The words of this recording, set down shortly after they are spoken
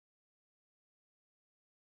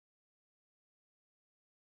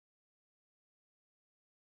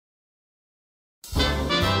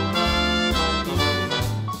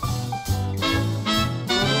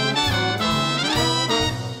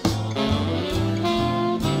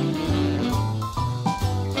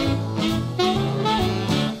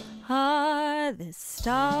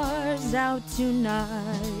stars out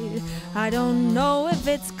tonight. I don't know if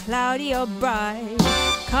it's cloudy or bright,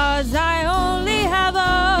 'cause I only have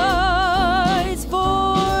eyes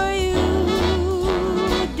for you,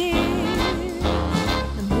 dear.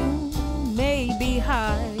 The moon may be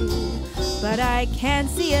high, but I can't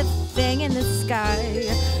see a thing in the sky,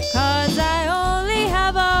 'cause I only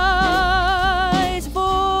have eyes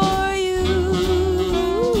for you,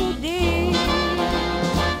 dear.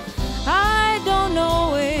 I don't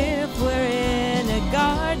know if we're in a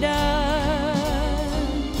garden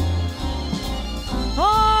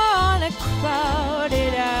or on a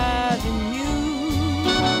crowded avenue.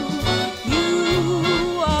 You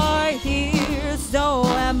are here, so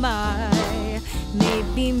am I.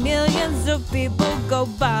 Maybe millions of people go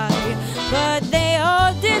by, but they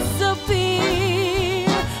all disappear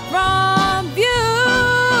from view.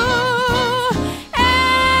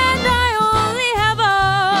 And I only have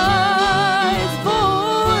eyes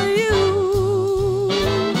for you.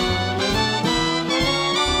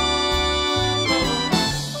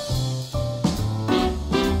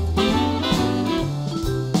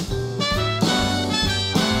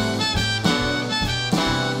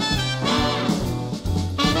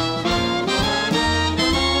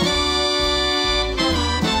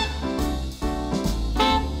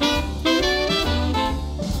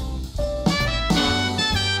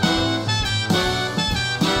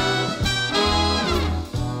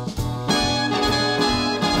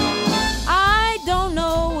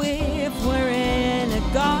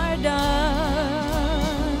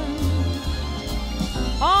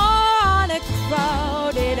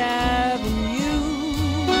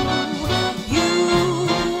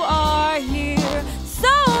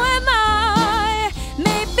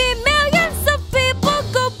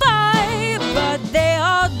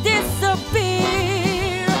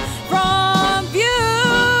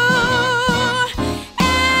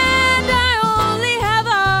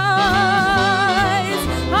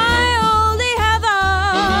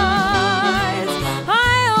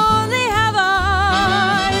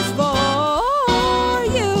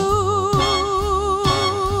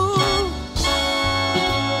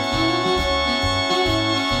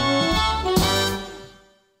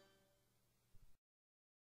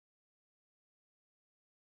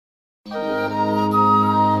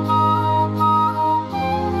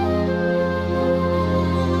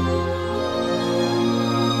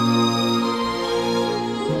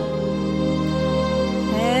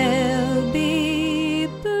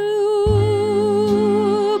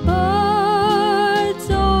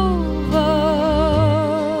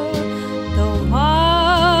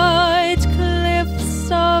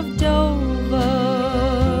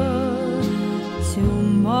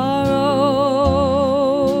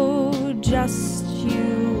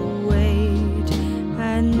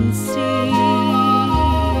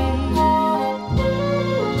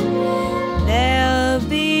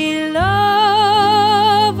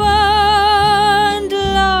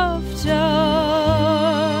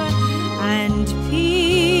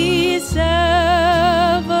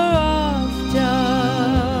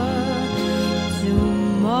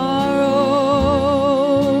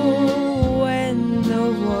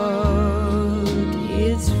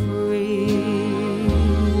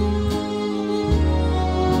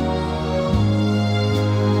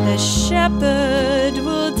 Shepherd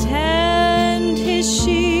will tend his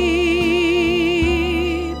sheep,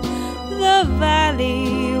 the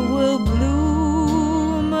valley will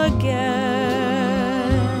bloom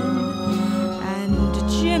again, and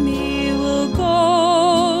Jimmy will go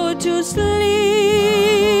to sleep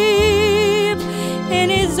in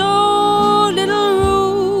his own little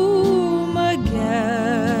room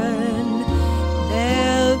again.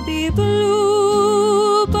 There'll be bluebirds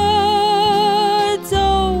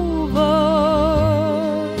over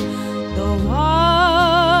the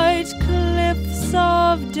white cliffs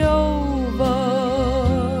of Dover.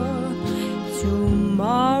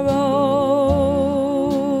 Tomorrow,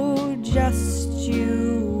 just you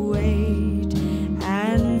wait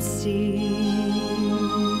and see.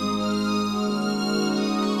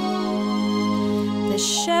 The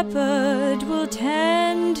shepherd will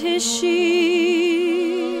tend his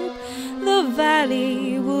sheep, the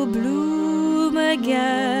valley will bloom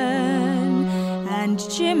again, and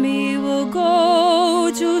Jimmy will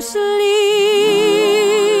go to sleep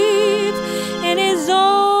in his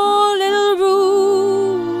own little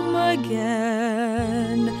room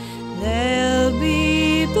again. There'll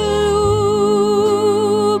be bluebirds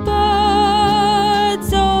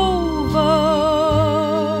over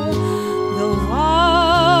the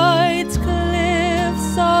white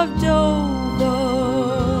cliffs of Dover.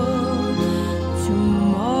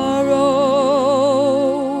 Tomorrow,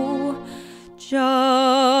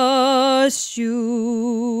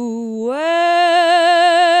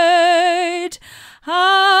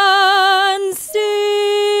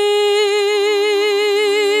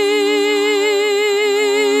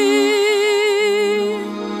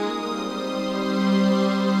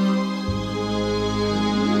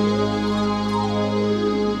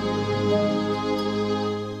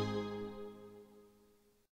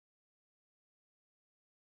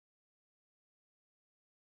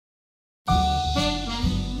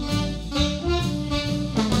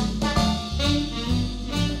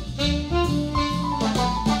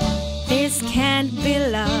 This can't be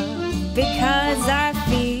love because I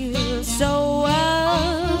feel so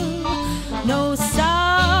well. No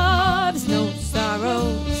sobs, no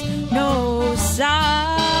sorrows, no sighs.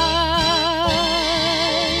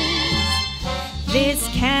 This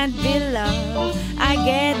can't be love. I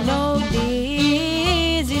get no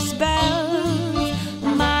dizzy spells.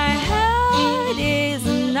 My head is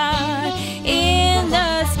not in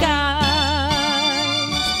the skies.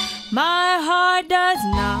 My heart does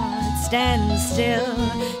not stand still,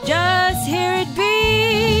 just hear it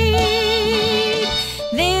beat.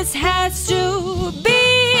 This has to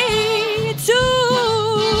be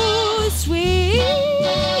too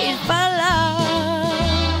sweet for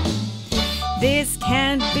love. This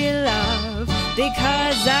can't be love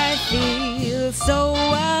because I feel so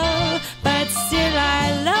well, but still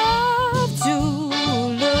I love to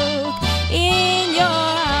look in your eyes.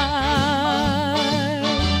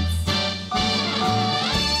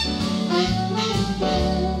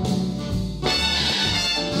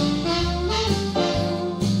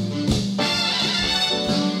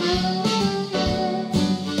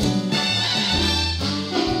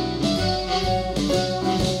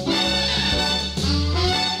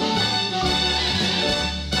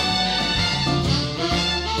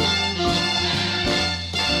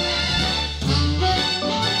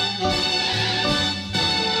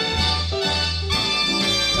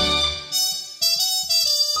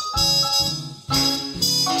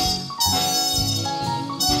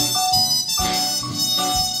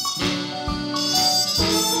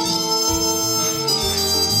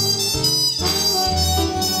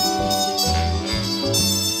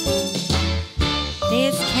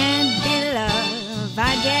 This can't be love,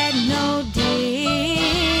 I get no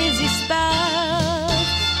dizzy spells.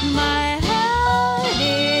 My head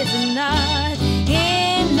is not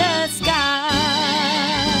in the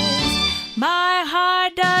skies. My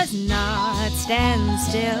heart does not stand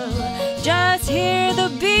still, just hear the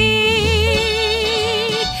beat.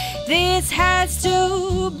 This has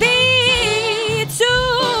to be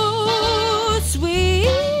too sweet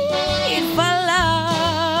for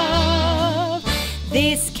love.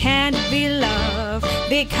 This can't be love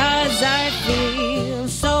because I feel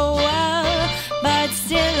so well, but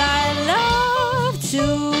still I love to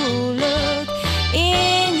look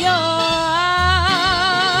in your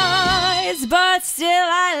eyes. But still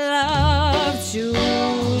I love to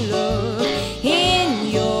look in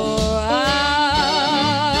your eyes.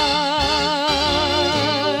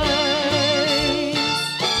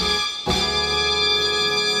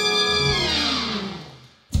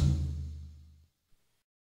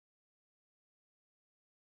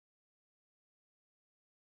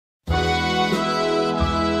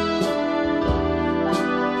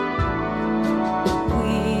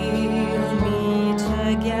 We'll meet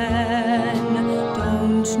again.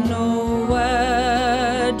 Don't know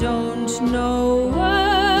where, don't know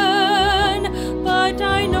when, but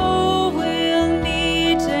I know we'll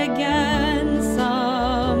meet again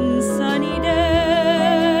some sunny day.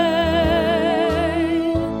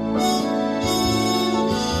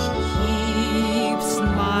 Keep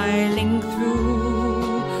smiling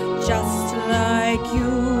through, just like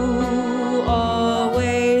you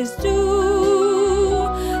always do,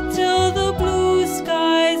 till the blue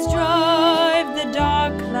skies drive the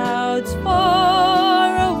dark clouds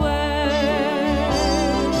far away.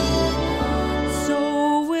 So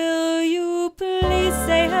will you please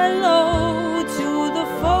say hello to the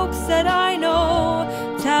folks that I know?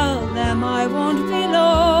 Tell them I won't be long.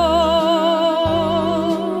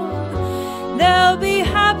 They'll be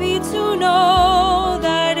happy to know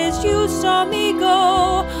that as you saw me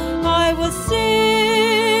go, I was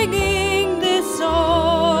singing this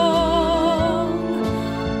song.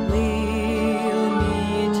 We'll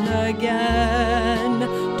meet again.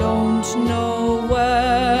 Don't know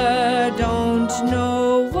where, don't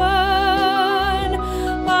know when,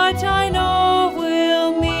 but I know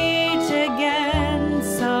we'll meet again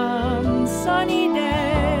some sunny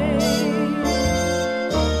day.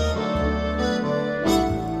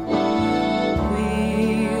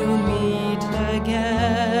 We'll meet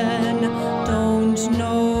again. Don't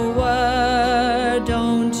know where,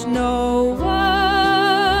 don't know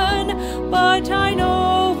when, but I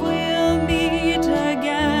know we'll meet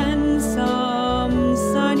again some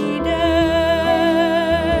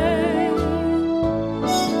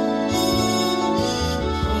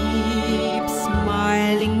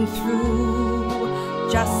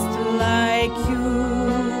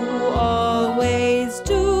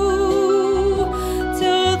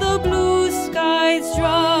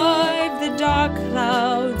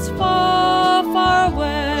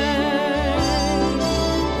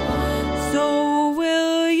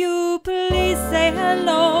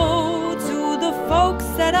hello.